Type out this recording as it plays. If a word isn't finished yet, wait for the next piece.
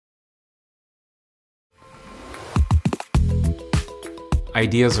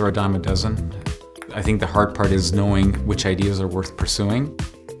Ideas are a dime a dozen. I think the hard part is knowing which ideas are worth pursuing.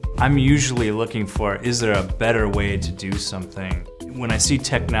 I'm usually looking for, is there a better way to do something? When I see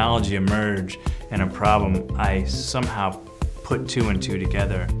technology emerge in a problem, I somehow put two and two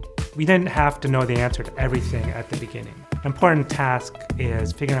together. We didn't have to know the answer to everything at the beginning. An important task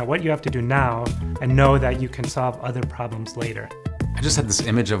is figuring out what you have to do now and know that you can solve other problems later. I just had this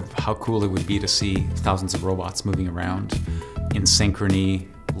image of how cool it would be to see thousands of robots moving around in synchrony,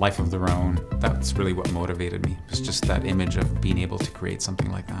 life of their own. That's really what motivated me. It's just that image of being able to create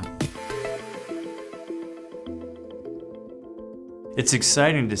something like that. It's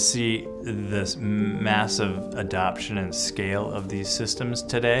exciting to see this massive adoption and scale of these systems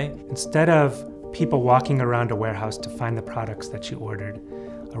today. Instead of people walking around a warehouse to find the products that you ordered,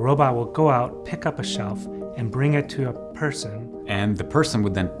 a robot will go out, pick up a shelf, and bring it to a person. And the person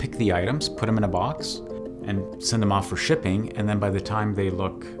would then pick the items, put them in a box, and send them off for shipping, and then by the time they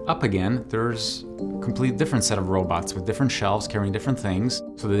look up again, there's a completely different set of robots with different shelves carrying different things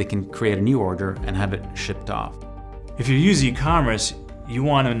so that they can create a new order and have it shipped off. If you use e-commerce, you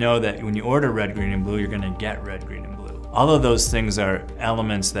want to know that when you order red, green, and blue, you're going to get red, green, and blue. All of those things are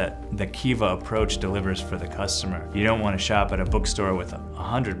elements that the Kiva approach delivers for the customer. You don't want to shop at a bookstore with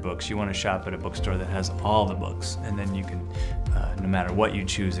 100 books. You want to shop at a bookstore that has all the books, and then you can, no matter what you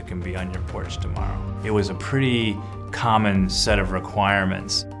choose, it can be on your porch tomorrow. It was a pretty common set of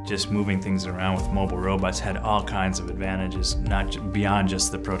requirements. Just moving things around with mobile robots had all kinds of advantages, beyond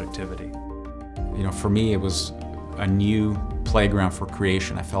just the productivity. You know, for me, it was a new playground for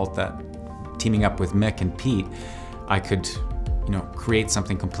creation. I felt that teaming up with Mick and Pete, I could, create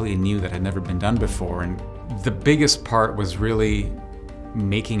something completely new that had never been done before. And the biggest part was really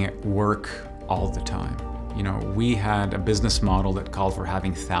making it work all the time. We had a business model that called for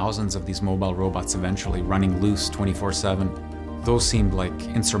having thousands of these mobile robots eventually running loose 24/7. Those seemed like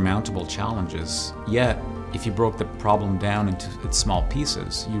insurmountable challenges. Yet, if you broke the problem down into its small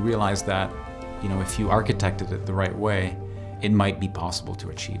pieces, you realized that, if you architected it the right way, it might be possible to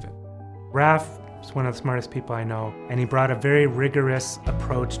achieve it. Raf is one of the smartest people I know, and he brought a very rigorous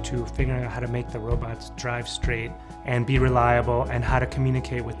approach to figuring out how to make the robots drive straight and be reliable and how to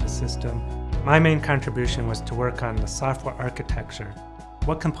communicate with the system. My main contribution was to work on the software architecture,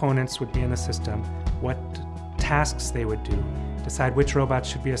 what components would be in the system, what tasks they would do, decide which robots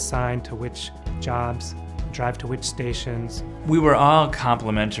should be assigned to which jobs, drive to which stations. We were all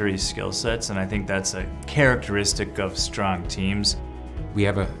complementary skill sets, and I think that's a characteristic of strong teams. We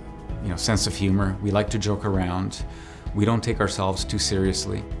have a sense of humor. We like to joke around. We don't take ourselves too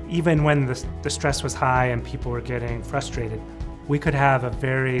seriously. Even when the stress was high and people were getting frustrated, we could have a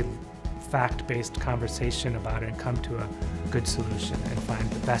very fact-based conversation about it and come to a good solution and find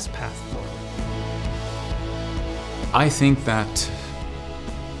the best path forward. I think that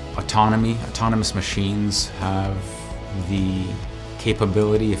autonomous machines have the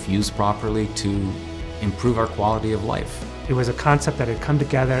capability, if used properly, to improve our quality of life. It was a concept that had come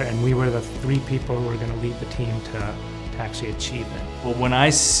together, and we were the three people who were going to lead the team to actually achieve it. Well, when I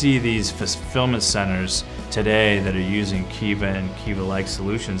see these fulfillment centers today that are using Kiva and Kiva-like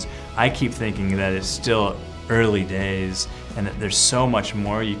solutions, I keep thinking that it's still early days and that there's so much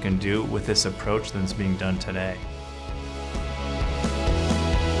more you can do with this approach than is being done today.